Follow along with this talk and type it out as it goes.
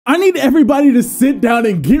I need everybody to sit down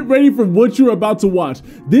and get ready for what you're about to watch.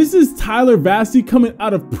 This is Tyler Vasey coming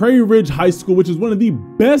out of Prairie Ridge High School, which is one of the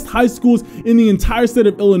best high schools in the entire state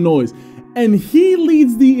of Illinois. And he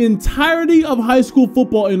leads the entirety of high school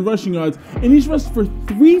football in rushing yards, and he's rushed for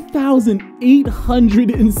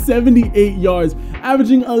 3,878 yards,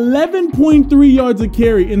 averaging 11.3 yards a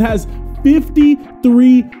carry, and has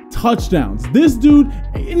 53 touchdowns. This dude,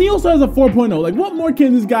 and he also has a 4.0. Like, what more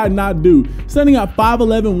can this guy not do? Standing at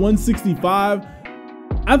 5'11", 165.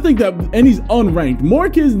 I think that, and he's unranked. More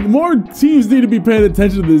teams need to be paying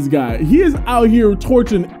attention to this guy. He is out here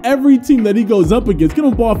torching every team that he goes up against. Get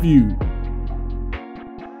him off you.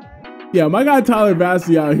 Yeah, my guy Tyler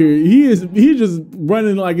Vasey out here, he's just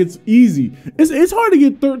running like it's easy. It's hard to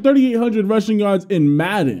get 3,800 rushing yards in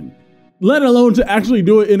Madden, let alone to actually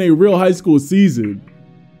do it in a real high school season.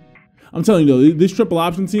 I'm telling you though, these triple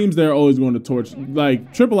option teams, they're always going to torch.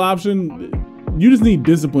 Like, triple option, you just need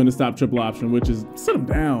discipline to stop triple option, which is sit them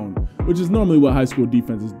down, which is normally what high school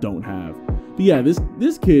defenses don't have. But yeah,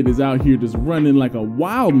 this kid is out here just running like a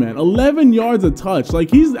wild man. 11 yards a touch.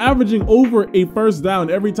 Like, he's averaging over a first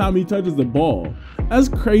down every time he touches the ball. That's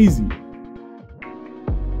crazy.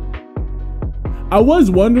 I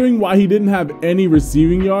was wondering why he didn't have any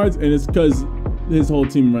receiving yards, and it's because his whole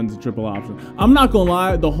team runs a triple option. I'm not gonna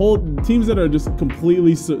lie, the whole teams that are just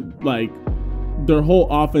completely like their whole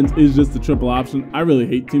offense is just the triple option. I really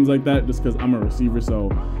hate teams like that just because I'm a receiver, so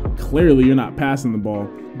clearly you're not passing the ball.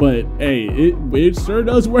 But hey, it sure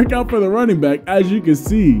does work out for the running back, as you can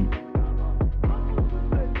see.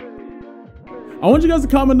 I want you guys to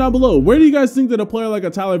comment down below. Where do you guys think that a player like a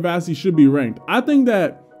Tyler Vasey should be ranked? I think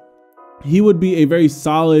that he would be a very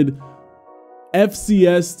solid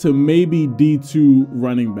FCS to maybe D2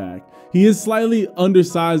 running back. He is slightly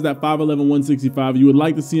undersized at 5'11", 165. You would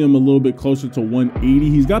like to see him a little bit closer to 180.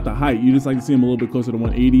 He's got the height. You just like to see him a little bit closer to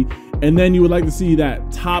 180. And then you would like to see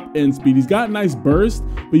that top end speed. He's got nice burst,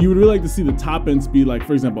 but you would really like to see the top end speed. Like,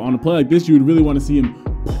 for example, on a play like this, you would really want to see him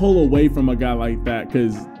pull away from a guy like that,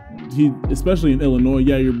 because he, especially in Illinois,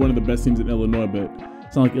 yeah, you're one of the best teams in Illinois, but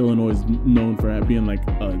it's not like Illinois is known for being like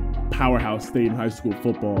a powerhouse state in high school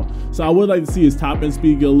football. So I would like to see his top end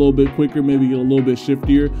speed get a little bit quicker, maybe get a little bit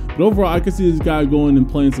shiftier. But overall, I could see this guy going and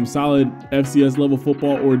playing some solid FCS level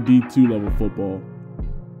football or D2 level football.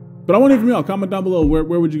 But I want to hear from y'all. Comment down below, where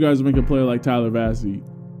would you guys rank a player like Tyler Vasey?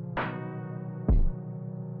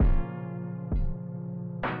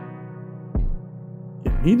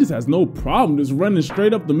 Yeah, he just has no problem just running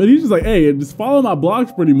straight up the middle. He's just like, hey, just follow my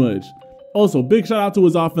blocks pretty much. Also, big shout out to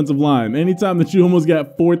his offensive line. Anytime that you almost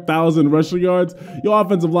got 4,000 rushing yards, your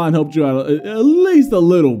offensive line helped you out at least a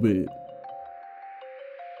little bit.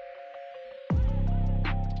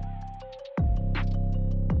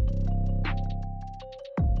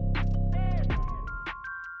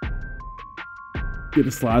 Get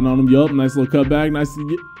a slide on him. Yup, nice little cutback. Nice.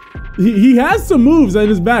 He has some moves in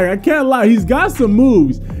his back. I can't lie. He's got some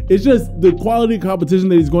moves. It's just the quality of competition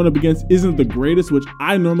that he's going up against isn't the greatest, which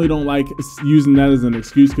I normally don't like using that as an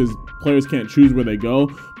excuse because players can't choose where they go.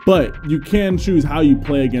 But you can choose how you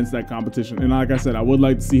play against that competition. And like I said, I would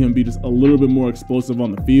like to see him be just a little bit more explosive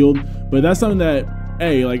on the field. But that's something that,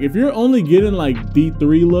 hey, like if you're only getting like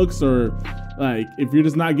D3 looks, or like if you're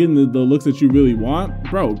just not getting the looks that you really want,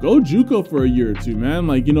 bro, go JUCO for a year or two, man.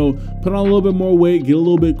 Like, you know, put on a little bit more weight, get a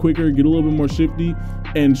little bit quicker, get a little bit more shifty,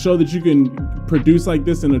 and show that you can produce like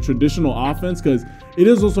this in a traditional offense, because it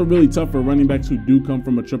is also really tough for running backs who do come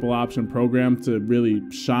from a triple option program to really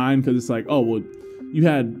shine, because it's like, oh, well, you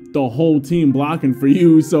had the whole team blocking for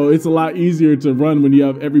you, so it's a lot easier to run when you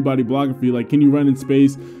have everybody blocking for you. Like, can you run in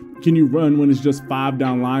space? Can you run when it's just 5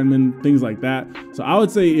 down linemen, things like that? So I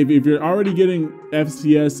would say if you're already getting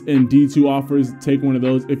FCS and D2 offers, take one of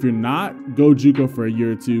those. If you're not, go JUCO for a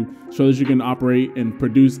year or two. Show that you can operate and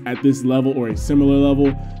produce at this level or a similar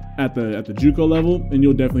level at the JUCO level, and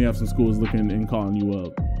you'll definitely have some schools looking and calling you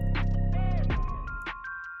up.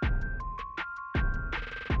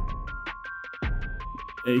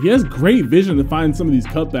 He has great vision to find some of these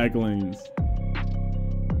cutback lanes.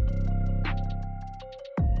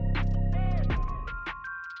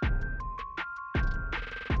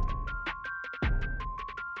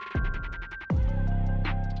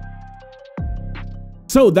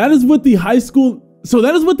 So that is what the high school So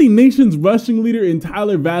that is what the nation's rushing leader in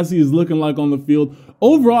Tyler Vasey is looking like on the field.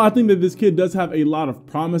 Overall, I think that this kid does have a lot of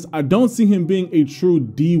promise. I don't see him being a true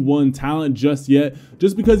D1 talent just yet,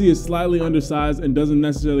 just because he is slightly undersized and doesn't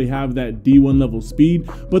necessarily have that D1 level speed,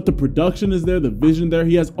 but the production is there, the vision there.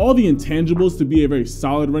 He has all the intangibles to be a very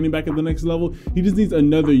solid running back at the next level. He just needs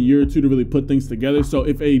another year or two to really put things together. So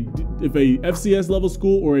if a FCS level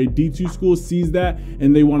school or a D2 school sees that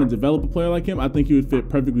and they want to develop a player like him, I think he would fit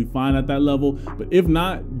perfectly fine at that level. But if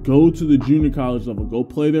not, go to the junior college level, go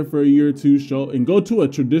play there for a year or two, and go to a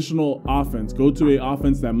traditional offense, go to a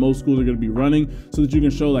offense that most schools are going to be running, so that you can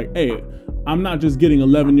show like, hey, I'm not just getting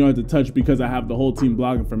 11 yards a touch because I have the whole team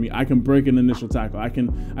blocking for me. I can break an initial tackle. I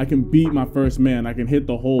can beat my first man. I can hit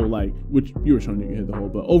the hole, like, which you were showing you can hit the hole,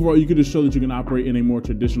 but overall you could just show that you can operate in a more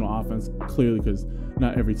traditional offense, clearly, because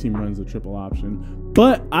not every team runs a triple option.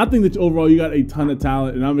 But I think that overall you got a ton of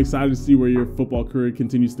talent, and I'm excited to see where your football career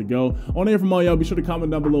continues to go. I want to hear from all y'all. Be sure to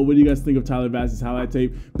comment down below what do you guys think of Tyler Vasey's highlight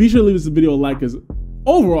tape. Be sure to leave this video a like, because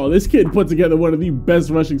overall, this kid put together one of the best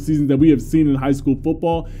rushing seasons that we have seen in high school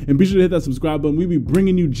football. And be sure to hit that subscribe button. We be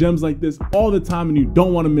bringing you gems like this all the time, and you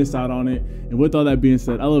don't want to miss out on it. And with all that being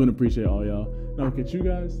said, I love and appreciate all y'all. And I'll catch you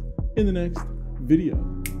guys in the next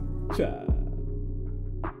video. Ciao.